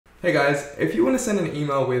Hey guys, if you want to send an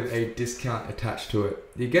email with a discount attached to it,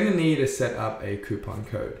 you're going to need to set up a coupon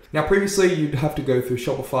code. Now previously you'd have to go through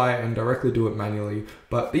Shopify and directly do it manually,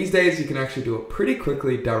 but these days you can actually do it pretty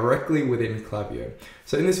quickly directly within Klaviyo.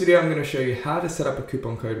 So in this video I'm going to show you how to set up a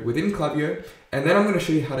coupon code within Klaviyo, and then I'm going to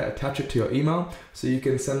show you how to attach it to your email so you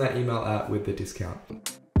can send that email out with the discount.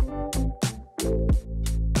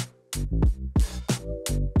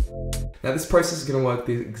 Now this process is going to work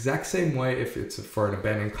the exact same way if it's for an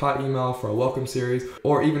abandoned cart email, for a welcome series,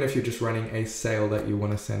 or even if you're just running a sale that you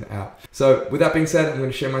want to send out. So with that being said, I'm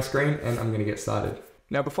going to share my screen and I'm going to get started.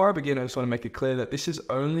 Now, before I begin, I just want to make it clear that this is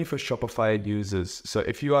only for Shopify users. So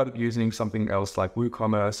if you are using something else like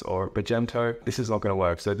WooCommerce or Magento, this is not going to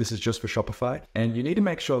work. So this is just for Shopify. And you need to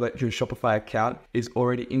make sure that your Shopify account is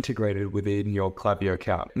already integrated within your Klaviyo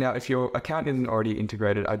account. Now, if your account isn't already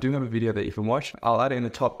integrated, I do have a video that you can watch. I'll add it in the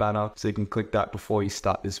top banner so you can click that before you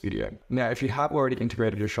start this video. Now, if you have already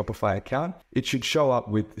integrated your Shopify account, it should show up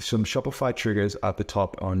with some Shopify triggers at the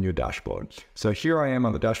top on your dashboard. So here I am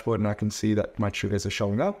on the dashboard and I can see that my triggers are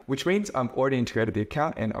showing up, which means I'm already integrated the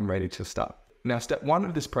account and I'm ready to start. Now, step one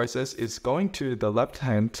of this process is going to the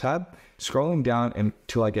left-hand tab, scrolling down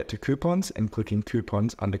until I get to coupons and clicking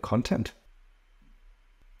coupons under content.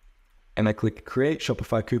 And I click create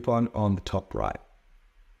Shopify coupon on the top right.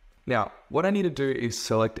 Now, what I need to do is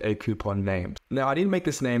select a coupon name. Now, I need to make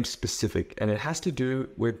this name specific and it has to do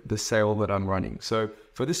with the sale that I'm running. So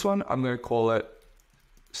for this one, I'm going to call it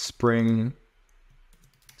Spring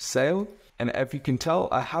Sale. And if you can tell,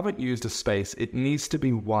 I haven't used a space. It needs to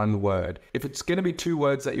be one word. If it's going to be two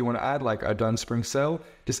words that you want to add, like I've done Spring Sale,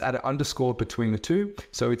 just add an underscore between the two.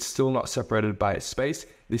 So it's still not separated by a space.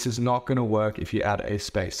 This is not going to work if you add a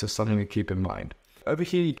space. So something to keep in mind. Over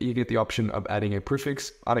here, you get the option of adding a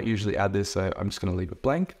prefix. I don't usually add this, so I'm just going to leave it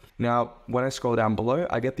blank. Now, when I scroll down below,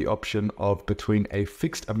 I get the option of between a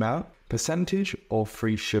fixed amount, percentage, or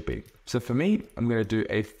free shipping. So for me, I'm going to do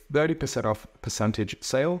a 30% off percentage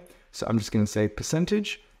sale. So I'm just going to say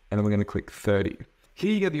percentage, and then we're going to click 30.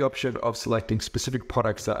 Here you get the option of selecting specific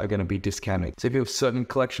products that are going to be discounted. So if you have a certain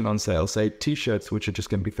collection on sale, say t-shirts, which are just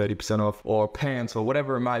going to be 30% off, or pants, or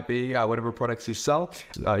whatever it might be, whatever products you sell,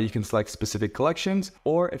 you can select specific collections.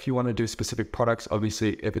 Or if you want to do specific products,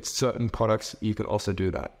 obviously, if it's certain products, you can also do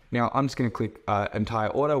that. Now, I'm just going to click entire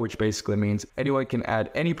order, which basically means anyone can add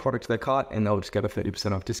any product to their cart and they'll just get a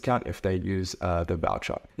 30% off discount if they use the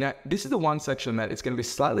voucher. Now, this is the one section that it's going to be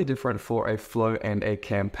slightly different for a flow and a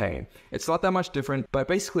campaign. It's not that much different, but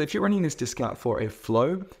basically, if you're running this discount for a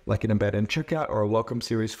flow, like an embedded checkout or a welcome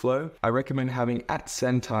series flow, I recommend having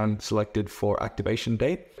 @SendTime selected for activation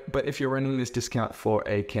date. But if you're running this discount for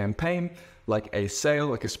a campaign, like a sale,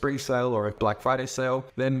 like a spring sale or a Black Friday sale,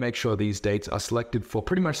 then make sure these dates are selected for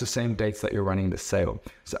pretty much the same dates that you're running the sale.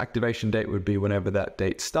 So activation date would be whenever that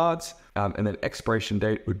date starts, and then expiration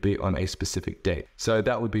date would be on a specific date. So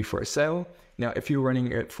that would be for a sale. Now, if you're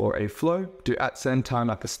running it for a flow, do @SendTime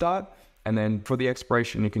at the start, and then for the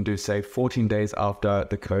expiration, you can do, say, 14 days after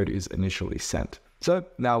the code is initially sent. So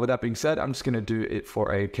now with that being said, I'm just going to do it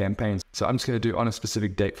for a campaign. So I'm just going to do on a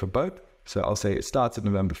specific date for both. So I'll say it starts on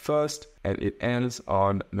November 1st and it ends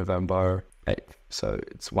on November 8th. So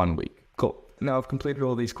it's 1 week. Cool. Now I've completed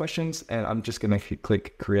all these questions and I'm just going to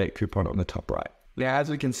click create coupon on the top right. Now, as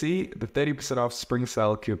we can see, the 30% off spring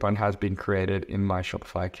sale coupon has been created in my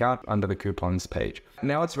Shopify account under the coupons page.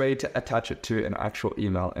 Now it's ready to attach it to an actual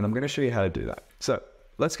email and I'm going to show you how to do that. So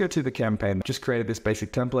let's go to the campaign. Just created this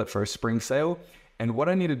basic template for a spring sale. And what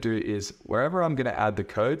I need to do is wherever I'm going to add the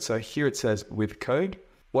code. So here it says with code.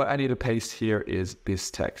 What I need to paste here is this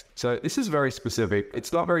text. So this is very specific.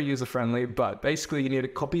 It's not very user-friendly, but basically you need to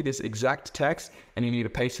copy this exact text and you need to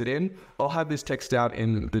paste it in. I'll have this text down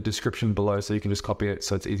in the description below so you can just copy it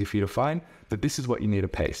so it's easy for you to find, but this is what you need to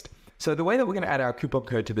paste. So the way that we're going to add our coupon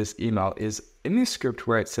code to this email is in this script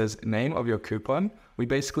where it says name of your coupon, we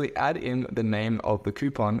basically add in the name of the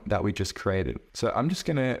coupon that we just created. So I'm just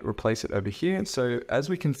going to replace it over here. So as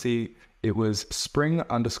we can see, it was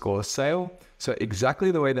spring_sale. So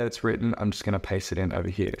exactly the way that it's written, I'm just going to paste it in over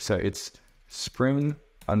here. So it's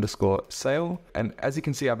spring_sale. And as you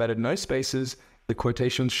can see, I've added no spaces. The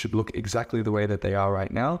quotations should look exactly the way that they are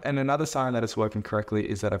right now. And another sign that it's working correctly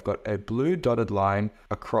is that I've got a blue dotted line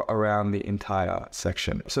around the entire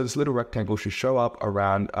section. So this little rectangle should show up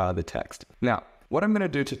around the text. Now, what I'm going to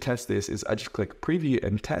do to test this is I just click preview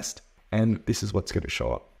and test, and this is what's going to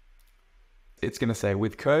show up. It's going to say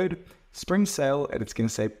with code, spring sale, and it's going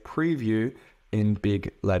to say preview in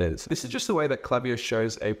big letters. This is just the way that Klaviyo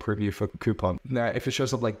shows a preview for coupon. Now, if it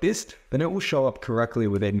shows up like this, then it will show up correctly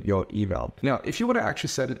within your email. Now, if you want to actually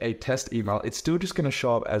send a test email, it's still just going to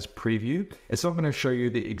show up as preview. It's not going to show you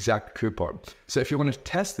the exact coupon. So if you want to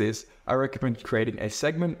test this, I recommend creating a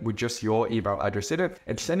segment with just your email address in it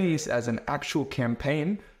and sending this as an actual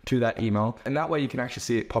campaign to that email. And that way you can actually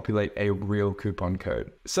see it populate a real coupon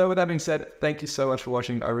code. So with that being said, thank you so much for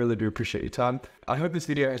watching. I really do appreciate your time. I hope this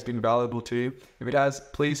video has been valuable to you. If it has,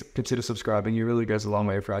 please consider subscribing. It really goes a long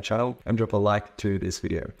way for our channel, and drop a like to this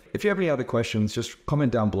video. If you have any other questions, just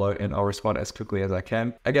comment down below and I'll respond as quickly as I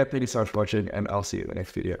can. Again, thank you so much for watching, and I'll see you in the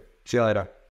next video. See you later.